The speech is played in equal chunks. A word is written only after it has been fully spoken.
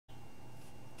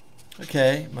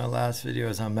Okay, my last video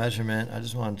is on measurement. I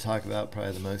just want to talk about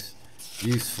probably the most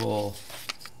useful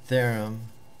theorem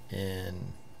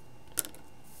in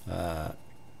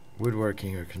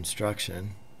woodworking or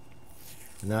construction,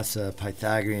 and that's a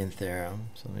Pythagorean theorem.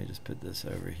 So let me just put this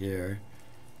over here.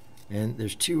 And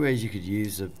there's two ways you could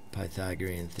use the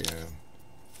Pythagorean theorem.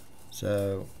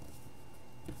 So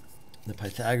the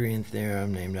Pythagorean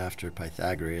theorem, named after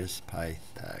Pythagoras,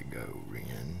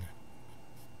 Pythagorean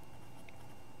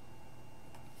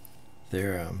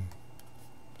theorem.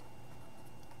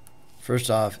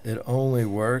 First off, it only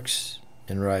works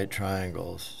in right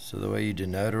triangles. So the way you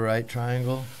denote a right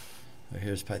triangle,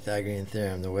 here's Pythagorean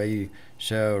theorem. The way you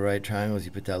show right triangles,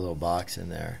 you put that little box in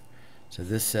there. So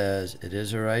this says it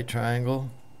is a right triangle.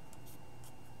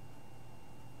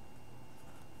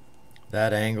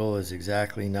 That angle is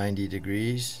exactly 90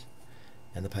 degrees,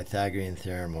 and the Pythagorean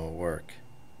theorem will work.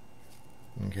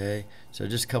 Okay, so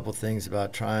just a couple things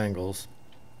about triangles.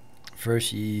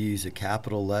 First, you use a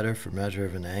capital letter for measure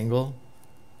of an angle,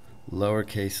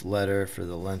 lowercase letter for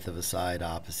the length of a side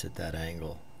opposite that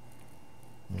angle.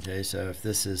 Okay, so if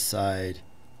this is side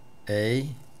A,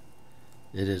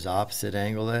 it is opposite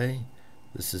angle A.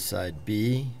 This is side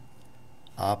B,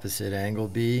 opposite angle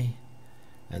B,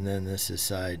 and then this is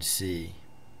side C.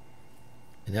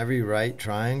 In every right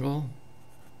triangle,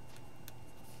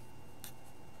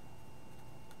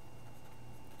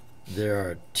 there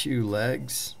are two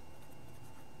legs,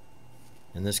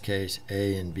 in this case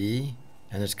A and B,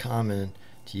 and it's common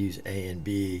to use A and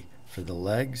B for the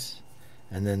legs,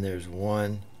 and then there's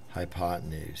one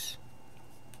hypotenuse.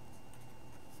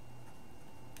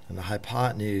 And the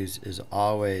hypotenuse is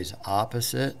always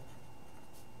opposite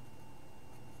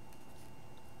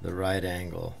the right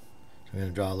angle. So I'm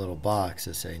going to draw a little box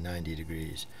to say 90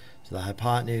 degrees. So the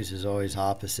hypotenuse is always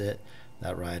opposite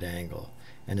that right angle.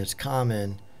 And it's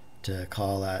common to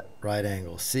call that right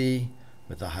angle C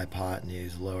with the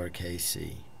hypotenuse lowercase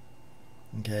c.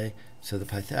 Okay, so the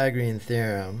Pythagorean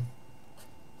theorem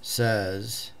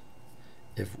says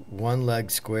if one leg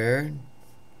squared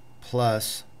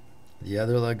plus the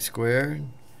other leg squared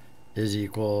is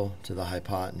equal to the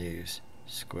hypotenuse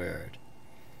squared.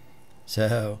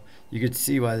 So you could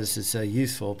see why this is so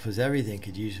useful, because everything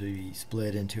could usually be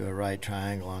split into a right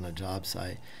triangle on a job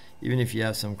site. Even if you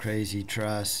have some crazy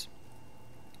truss,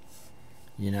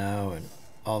 and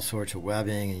all sorts of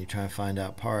webbing, and you try to find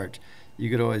out parts,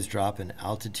 you could always drop an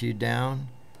altitude down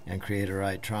and create a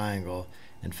right triangle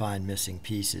and find missing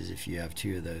pieces if you have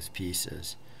two of those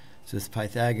pieces. So this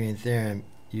Pythagorean theorem,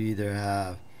 you either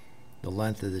have the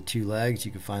length of the two legs,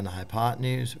 you can find the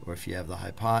hypotenuse, or if you have the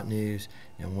hypotenuse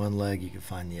and one leg, you can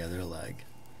find the other leg.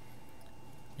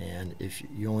 And if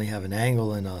you only have an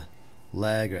angle in a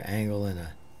leg or angle in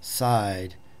a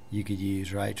side, you could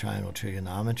use right triangle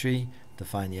trigonometry to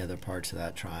find the other parts of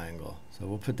that triangle. So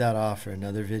we'll put that off for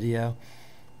another video.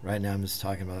 Right now I'm just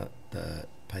talking about the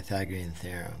Pythagorean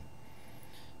theorem.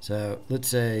 So let's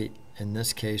say in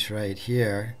this case right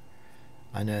here,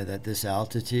 I know that this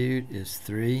altitude is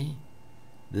 3,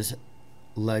 this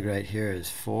leg right here is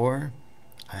 4.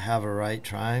 I have a right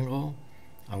triangle.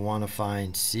 I want to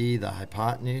find C, the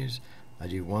hypotenuse. I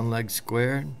do one leg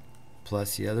squared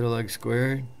plus the other leg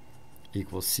squared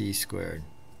equals C squared.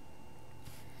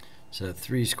 So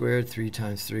 3 squared, 3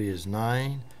 times 3 is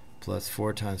 9, plus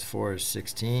 4 times 4 is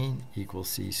 16, equals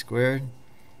C squared.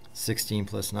 16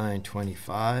 plus 9,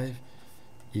 25,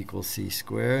 equals C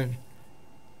squared.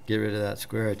 Get rid of that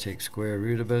square, I take square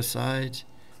root of both sides,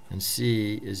 and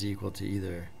C is equal to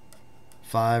either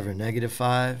 5 or negative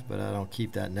 5, but I don't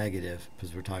keep that negative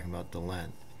because we're talking about the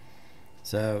length.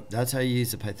 So that's how you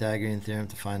use the Pythagorean theorem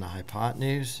to find the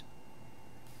hypotenuse.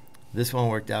 This one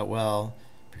worked out well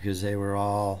because they were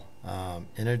all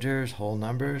integers, whole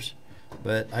numbers,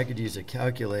 but I could use a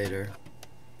calculator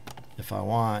if I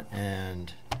want,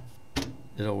 and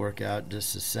it'll work out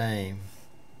just the same.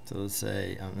 So let's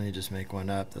say, let me just make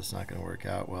one up that's not going to work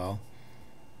out well.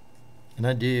 And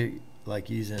I do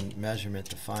like using measurement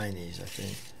to find these. I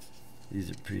think these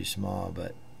are pretty small,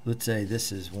 but let's say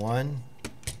this is 1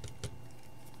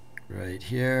 right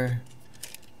here,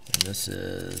 and this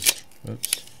is,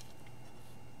 oops,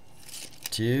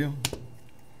 2.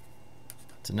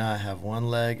 So now I have one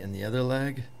leg and the other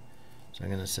leg. So I'm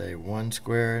going to say 1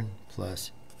 squared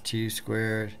plus 2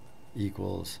 squared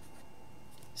equals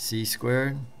C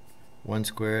squared. 1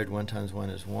 squared, 1 times 1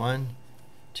 is 1.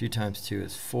 2 times 2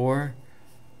 is 4.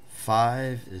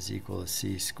 5 is equal to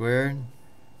C squared.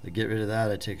 To get rid of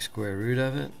that, I take square root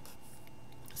of it.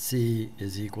 C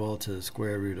is equal to the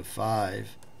square root of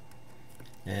 5.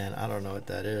 And I don't know what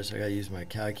that is, so I got to use my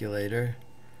calculator.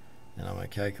 And on my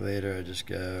calculator, I just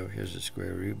go, here's the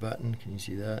square root button. Can you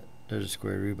see that? There's a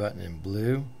square root button in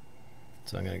blue.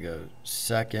 So I'm going to go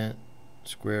second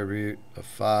square root of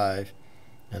 5,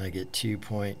 and I get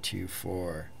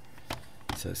 2.24.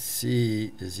 So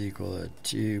C is equal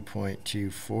to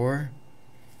 2.24.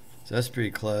 So that's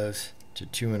pretty close to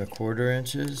 2 1/4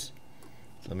 inches.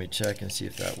 So let me check and see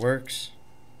if that works.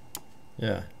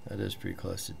 Yeah, that is pretty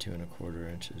close to 2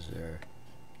 1/4 inches there.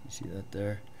 You see that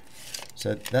there?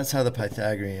 So that's how the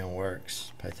Pythagorean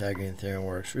works. Pythagorean theorem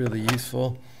works. Really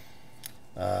useful.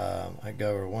 I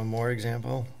go over one more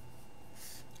example.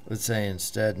 Let's say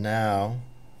instead now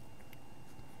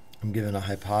I'm given a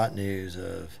hypotenuse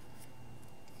of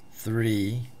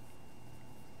 3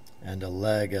 and a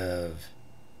leg of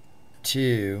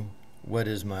 2. What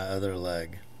is my other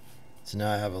leg? So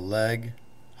now I have a leg,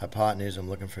 hypotenuse, I'm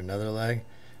looking for another leg.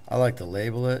 I like to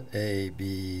label it A,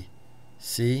 B,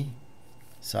 C.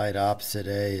 Side opposite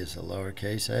A is a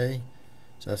lowercase a.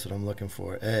 So that's what I'm looking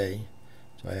for, A.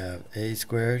 So I have A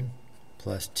squared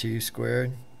plus 2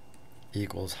 squared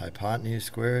equals hypotenuse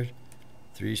squared,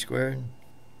 3 squared.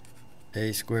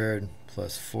 A squared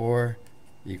plus 4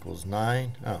 equals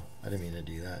 9. Oh, I didn't mean to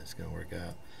do that. It's going to work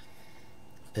out.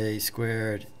 A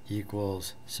squared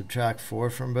equals, subtract 4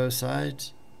 from both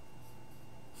sides.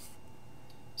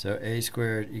 So A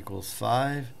squared equals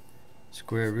 5,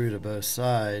 square root of both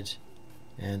sides,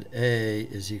 and A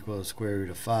is equal to square root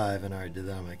of 5, and I already did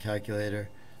that on my calculator,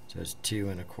 so it's 2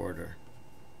 1/4.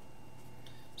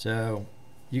 So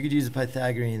you could use the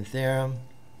Pythagorean theorem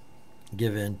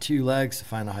given 2 legs to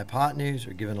find the hypotenuse,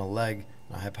 or given a leg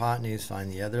and a hypotenuse, find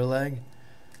the other leg.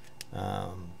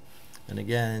 And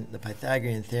again, the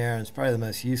Pythagorean theorem is probably the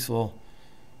most useful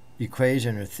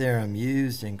equation or theorem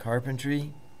used in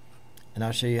carpentry, and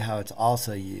I'll show you how it's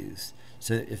also used.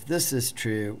 So if this is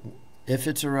true, if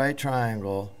it's a right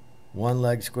triangle, one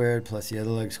leg squared plus the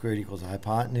other leg squared equals a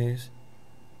hypotenuse,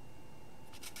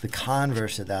 the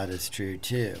converse of that is true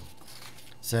too.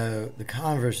 So the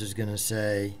converse is going to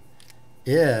say,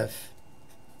 if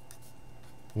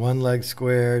one leg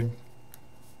squared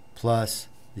plus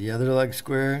the other leg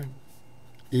squared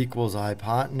equals a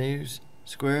hypotenuse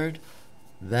squared,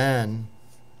 then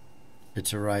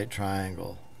it's a right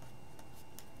triangle.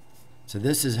 So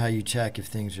this is how you check if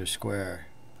things are square,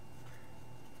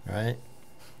 right?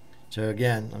 So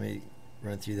again, let me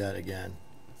run through that again.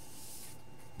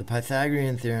 The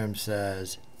Pythagorean theorem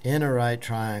says, in a right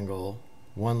triangle,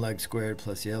 one leg squared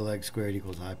plus the other leg squared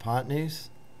equals hypotenuse,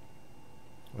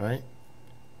 right?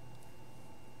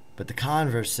 But the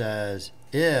converse says,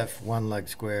 if one leg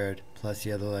squared plus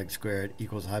the other leg squared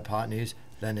equals hypotenuse,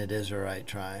 then it is a right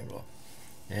triangle.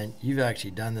 And you've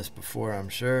actually done this before, I'm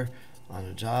sure, on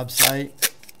a job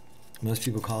site. Most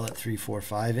people call it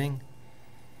 3-4-5ing.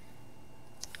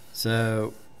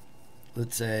 So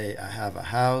let's say I have a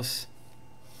house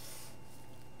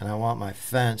and I want my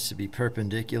fence to be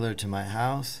perpendicular to my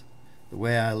house. The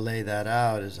way I lay that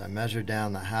out is I measure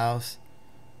down the house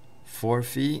 4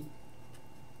 feet.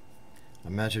 I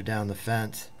measure down the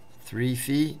fence 3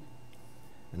 feet,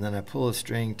 and then I pull a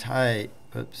string tight.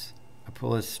 Oops, I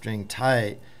pull a string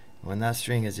tight. When that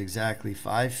string is exactly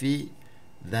 5 feet,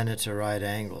 then it's a right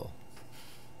angle.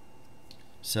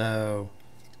 So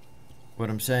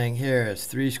what I'm saying here is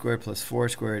 3 squared plus 4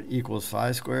 squared equals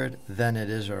 5 squared, then it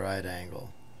is a right angle.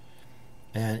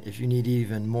 And if you need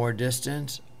even more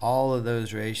distance, all of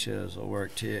those ratios will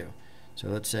work too. So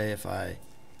let's say if I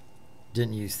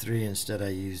didn't use 3, instead I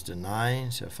used a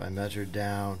 9. So if I measured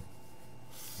down,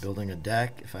 building a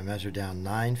deck, if I measure down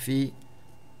 9 feet,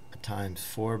 times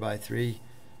 4 by 3,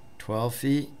 12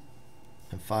 feet,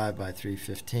 and 5 by 3,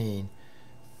 15.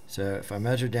 So if I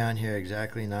measure down here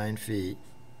exactly 9 feet,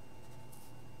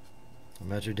 I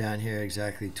measure down here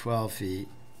exactly 12 feet,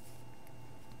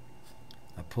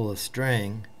 I pull a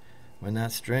string. When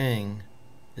that string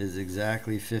is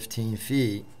exactly 15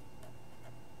 feet,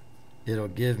 it'll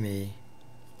give me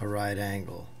a right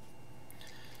angle.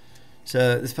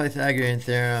 So this Pythagorean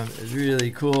theorem is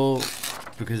really cool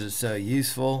because it's so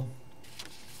useful.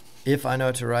 If I know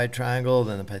it's a right triangle,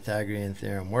 then the Pythagorean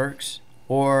theorem works.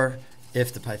 Or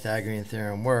if the Pythagorean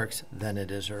theorem works, then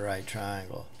it is a right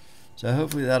triangle. So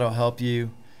hopefully that'll help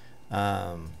you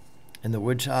in the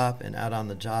wood shop and out on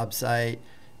the job site.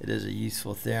 It is a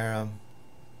useful theorem.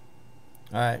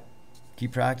 All right,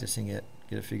 keep practicing it.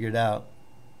 Get it figured out.